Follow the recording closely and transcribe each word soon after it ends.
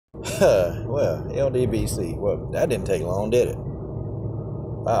Well, LDBC. Well, that didn't take long, did it?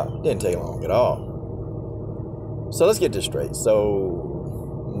 Wow, didn't take long at all. So let's get this straight.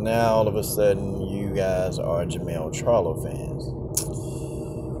 So now all of a sudden you guys are Jermell Charlo fans.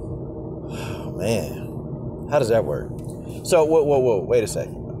 Oh, man, how does that work? So whoa, wait a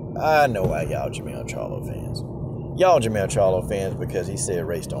second. I know why y'all Jermell Charlo fans. Y'all Jermell Charlo fans because he said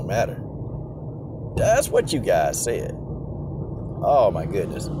race don't matter. That's what you guys said. Oh my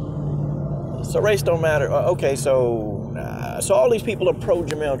goodness. So race don't matter. Okay, so all these people are pro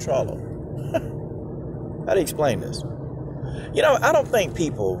Jermell Charlo. How do you explain this? You know, I don't think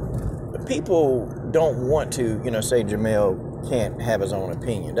people don't want to, say Jermell can't have his own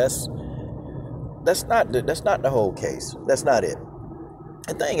opinion. That's not the whole case. That's not it.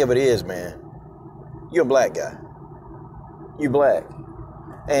 The thing of it is, man, you're a black guy. You black.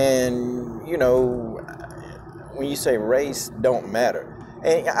 And, when you say race don't matter.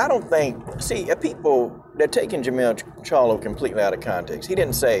 And I don't think, people, they're taking Jermell Charlo completely out of context. He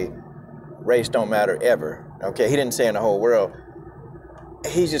didn't say race don't matter ever. Okay, he didn't say in the whole world.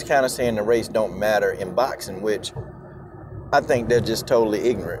 He's just kind of saying the race don't matter in boxing, which I think they're just totally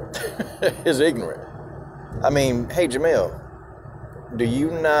ignorant. It's ignorant. I mean, hey, Jermell, do you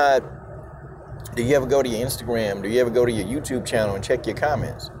ever go to your Instagram? Do you ever go to your YouTube channel and check your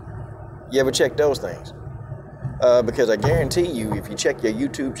comments? You ever check those things? Because I guarantee you, if you check your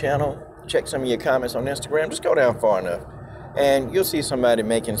YouTube channel, check some of your comments on Instagram, just go down far enough, and you'll see somebody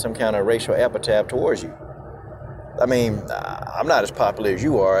making some kind of racial epithet towards you. I mean, I'm not as popular as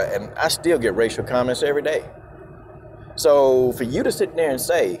you are, and I still get racial comments every day. So for you to sit there and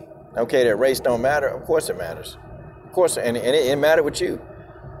say, okay, that race don't matter, of course it matters. Of course, and it mattered with you.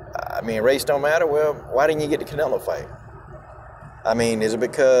 I mean, race don't matter? Well, why didn't you get the Canelo fight? I mean, is it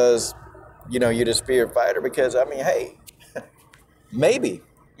because, you're this feared fighter? Because, I mean, hey, maybe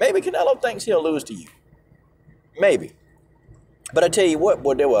Canelo thinks he'll lose to you. Maybe. But I tell you what,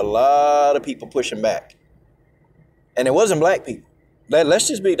 boy, there were a lot of people pushing back. And it wasn't black people. Let's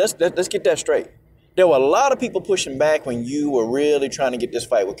get that straight. There were a lot of people pushing back when you were really trying to get this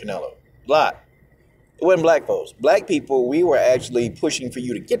fight with Canelo. A lot. It wasn't black folks. Black people, we were actually pushing for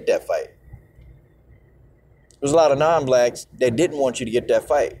you to get that fight. There was a lot of non-blacks that didn't want you to get that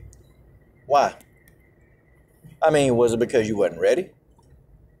fight. Why? I mean, was it because you wasn't ready?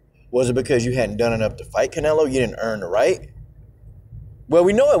 Was it because you hadn't done enough to fight Canelo? You didn't earn the right? Well,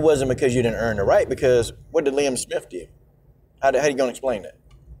 we know it wasn't because you didn't earn the right, because what did Liam Smith do? How you going to explain that?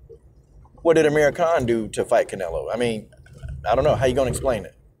 What did Amir Khan do to fight Canelo? I mean, I don't know. How you going to explain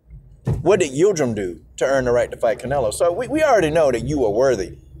it? What did Yildirim do to earn the right to fight Canelo? So we already know that you were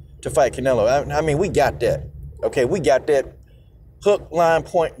worthy to fight Canelo. I mean, we got that. Okay, we got that. Hook, line,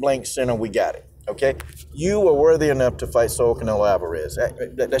 point, blank, center, we got it. Okay? You were worthy enough to fight Saul Canelo Alvarez.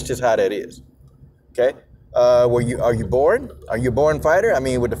 That's just how that is. Okay? Are you bored? Are you a boring fighter? I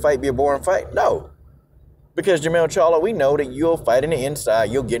mean, would the fight be a boring fight? No. Because Jermell Charlo, we know that you'll fight in the inside,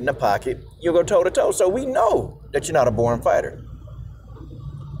 you'll get in the pocket, you'll go toe-to-toe. So we know that you're not a boring fighter.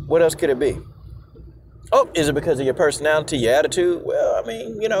 What else could it be? Oh, is it because of your personality, your attitude? Well, I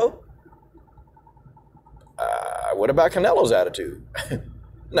mean, what about Canelo's attitude?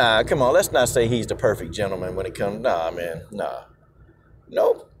 Nah, come on, let's not say he's the perfect gentleman when it comes. Nah, man, nah.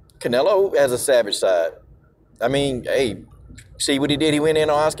 Nope. Canelo has a savage side. I mean, hey, see what he did? He went in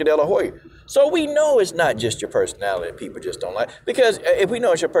on Oscar De La Hoya. So we know it's not just your personality that people just don't like. Because if we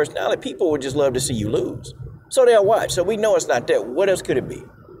know it's your personality, people would just love to see you lose. So they'll watch. So we know it's not that. What else could it be?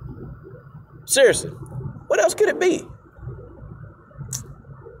 Seriously, what else could it be?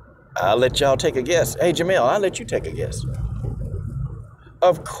 I'll let y'all take a guess. Hey, Jermell, I'll let you take a guess.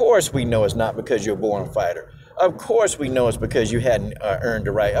 Of course we know it's not because you're a born fighter. Of course we know it's because you hadn't earned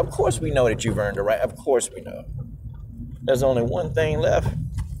the right. Of course we know that you've earned the right. Of course we know. There's only one thing left.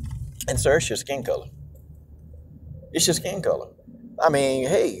 And sir, it's your skin color. It's your skin color. I mean,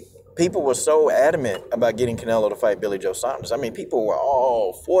 hey, people were so adamant about getting Canelo to fight Billy Joe Saunders. I mean, people were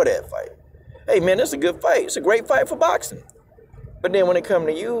all for that fight. Hey, man, that's a good fight. It's a great fight for boxing. But then when it comes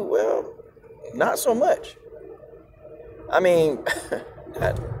to you, well, not so much. I mean,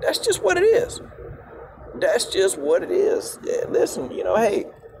 that's just what it is. That's just what it is. Yeah, listen, hey,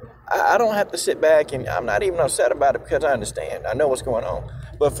 I don't have to sit back, and I'm not even upset about it because I understand. I know what's going on.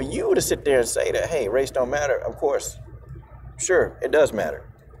 But for you to sit there and say that, hey, race don't matter, of course, sure, it does matter.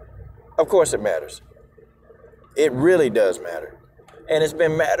 Of course it matters. It really does matter. And it's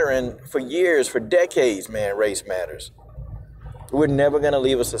been mattering for years, for decades, man, race matters. We're never going to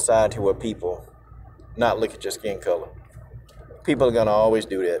leave a society where people not look at your skin color. People are going to always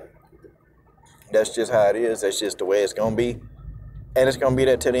do that. That's just how it is. That's just the way it's going to be. And it's going to be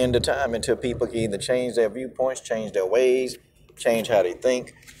that to the end of time until people can either change their viewpoints, change their ways, change how they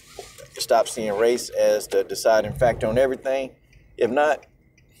think, stop seeing race as the deciding factor on everything. If not,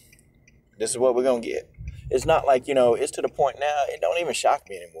 this is what we're going to get. It's not like, it's to the point now, it don't even shock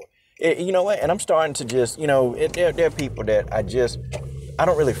me anymore. You know what? And I'm starting to just, there are people that I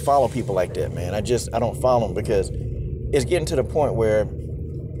don't really follow people like that, man. I don't follow them because it's getting to the point where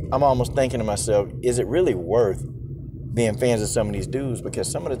I'm almost thinking to myself, is it really worth being fans of some of these dudes?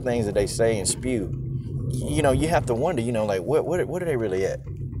 Because some of the things that they say and spew, you have to wonder, like what are they really at?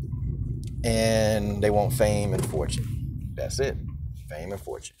 And they want fame and fortune. That's it. Fame and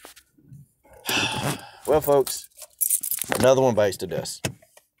fortune. Well, folks, another one bites the dust.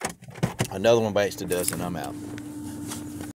 Another one bites the dust, and I'm out.